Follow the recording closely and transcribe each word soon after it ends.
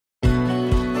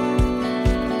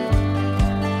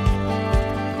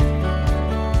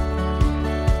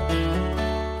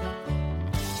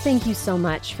Thank you so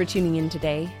much for tuning in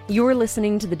today. You're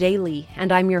listening to The Daily,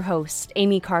 and I'm your host,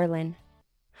 Amy Carlin.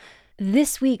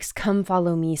 This week's Come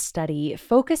Follow Me study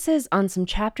focuses on some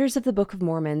chapters of the Book of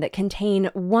Mormon that contain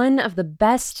one of the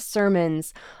best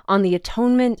sermons on the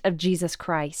atonement of Jesus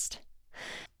Christ.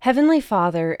 Heavenly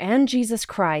Father and Jesus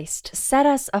Christ set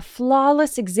us a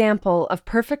flawless example of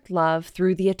perfect love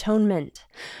through the atonement.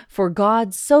 For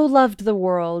God so loved the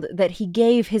world that he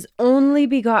gave his only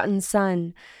begotten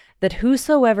Son, that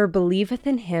whosoever believeth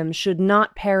in him should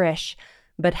not perish,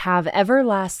 but have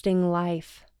everlasting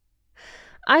life.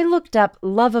 I looked up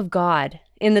love of God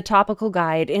in the topical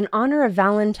guide in honor of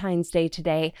Valentine's Day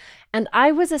today, and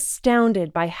I was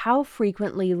astounded by how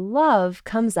frequently love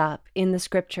comes up in the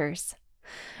scriptures.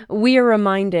 We are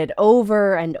reminded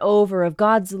over and over of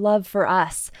God's love for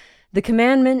us, the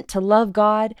commandment to love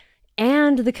God,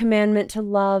 and the commandment to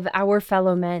love our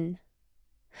fellow men.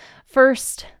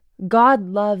 First, God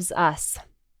loves us.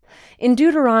 In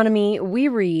Deuteronomy, we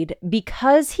read,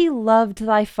 "Because he loved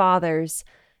thy fathers,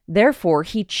 therefore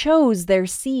he chose their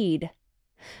seed."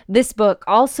 This book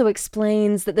also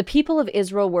explains that the people of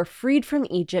Israel were freed from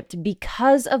Egypt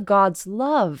because of God's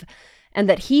love, and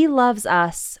that he loves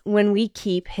us when we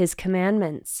keep his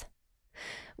commandments.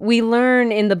 We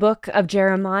learn in the book of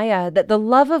Jeremiah that the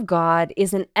love of God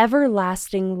is an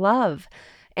everlasting love,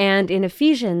 and in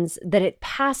Ephesians that it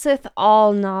passeth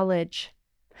all knowledge.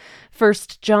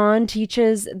 1 John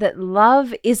teaches that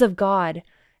love is of God,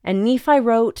 and Nephi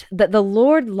wrote that the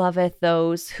Lord loveth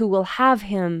those who will have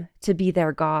him to be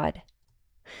their God.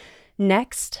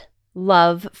 Next,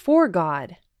 love for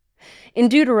God. In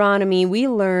Deuteronomy, we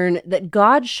learn that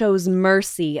God shows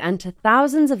mercy unto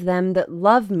thousands of them that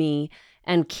love me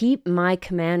and keep my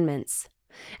commandments.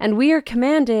 And we are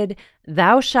commanded,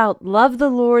 "Thou shalt love the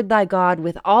Lord thy God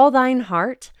with all thine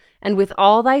heart, and with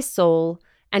all thy soul,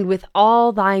 and with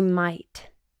all thy might."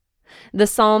 The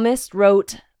psalmist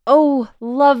wrote, "O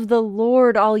love the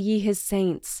Lord, all ye his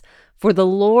saints, for the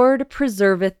Lord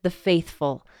preserveth the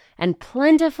faithful, and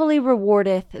plentifully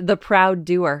rewardeth the proud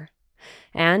doer."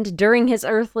 And during his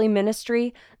earthly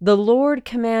ministry, the Lord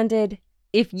commanded,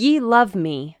 "If ye love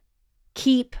me,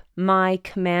 keep my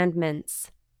commandments."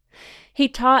 He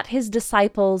taught his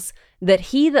disciples that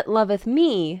he that loveth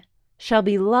me shall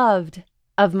be loved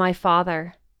of my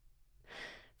Father.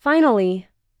 Finally,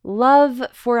 love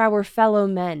for our fellow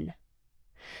men.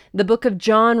 The book of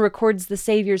John records the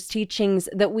Savior's teachings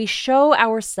that we show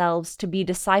ourselves to be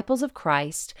disciples of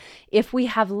Christ if we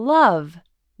have love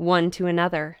one to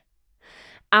another.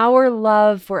 Our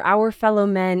love for our fellow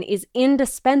men is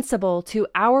indispensable to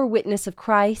our witness of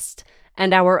Christ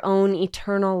and our own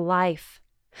eternal life.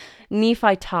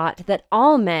 Nephi taught that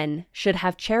all men should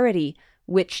have charity,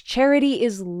 which charity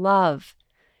is love,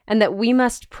 and that we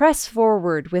must press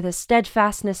forward with a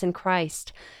steadfastness in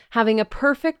Christ, having a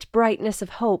perfect brightness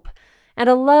of hope, and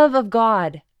a love of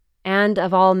God and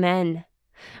of all men.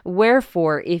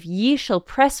 Wherefore, if ye shall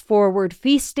press forward,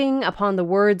 feasting upon the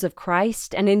words of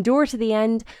Christ, and endure to the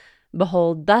end,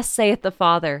 behold, thus saith the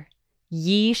Father,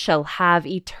 ye shall have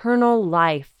eternal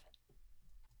life.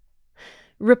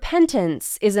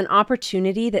 Repentance is an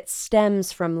opportunity that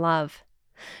stems from love.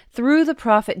 Through the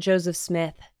prophet Joseph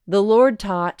Smith, the Lord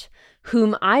taught,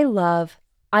 "Whom I love,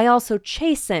 I also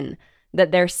chasten, that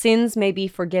their sins may be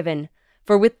forgiven.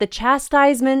 For with the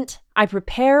chastisement I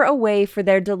prepare a way for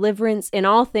their deliverance in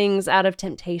all things out of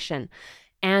temptation.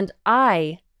 And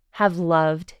I have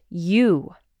loved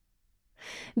you."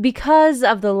 Because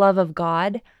of the love of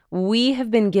God, we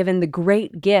have been given the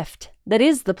great gift that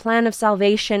is the plan of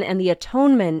salvation and the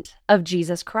atonement of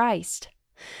Jesus Christ.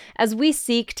 As we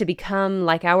seek to become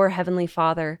like our Heavenly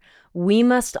Father, we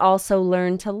must also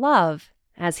learn to love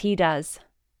as he does.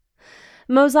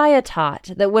 Mosiah taught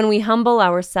that when we humble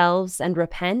ourselves and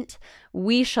repent,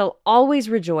 we shall always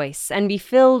rejoice and be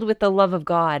filled with the love of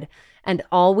God, and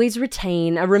always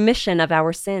retain a remission of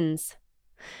our sins.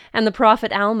 And the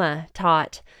prophet Alma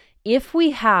taught, "If we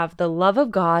have the love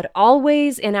of God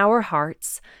always in our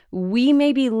hearts, we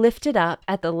may be lifted up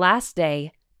at the last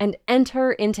day and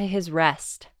enter into his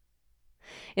rest."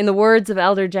 In the words of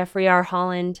Elder Jeffrey R.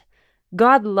 Holland,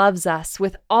 God loves us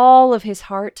with all of his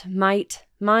heart, might,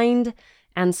 mind,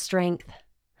 and strength.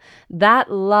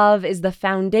 That love is the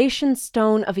foundation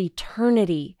stone of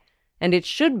eternity, and it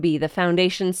should be the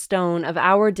foundation stone of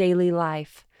our daily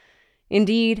life.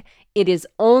 Indeed, it is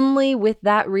only with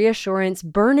that reassurance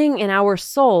burning in our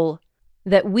soul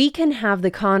that we can have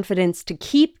the confidence to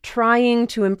keep trying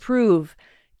to improve,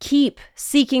 keep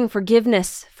seeking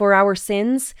forgiveness for our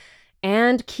sins,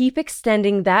 and keep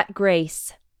extending that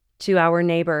grace to our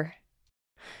neighbor.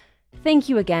 Thank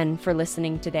you again for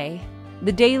listening today.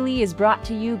 The Daily is brought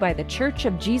to you by The Church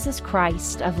of Jesus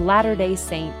Christ of Latter-day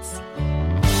Saints.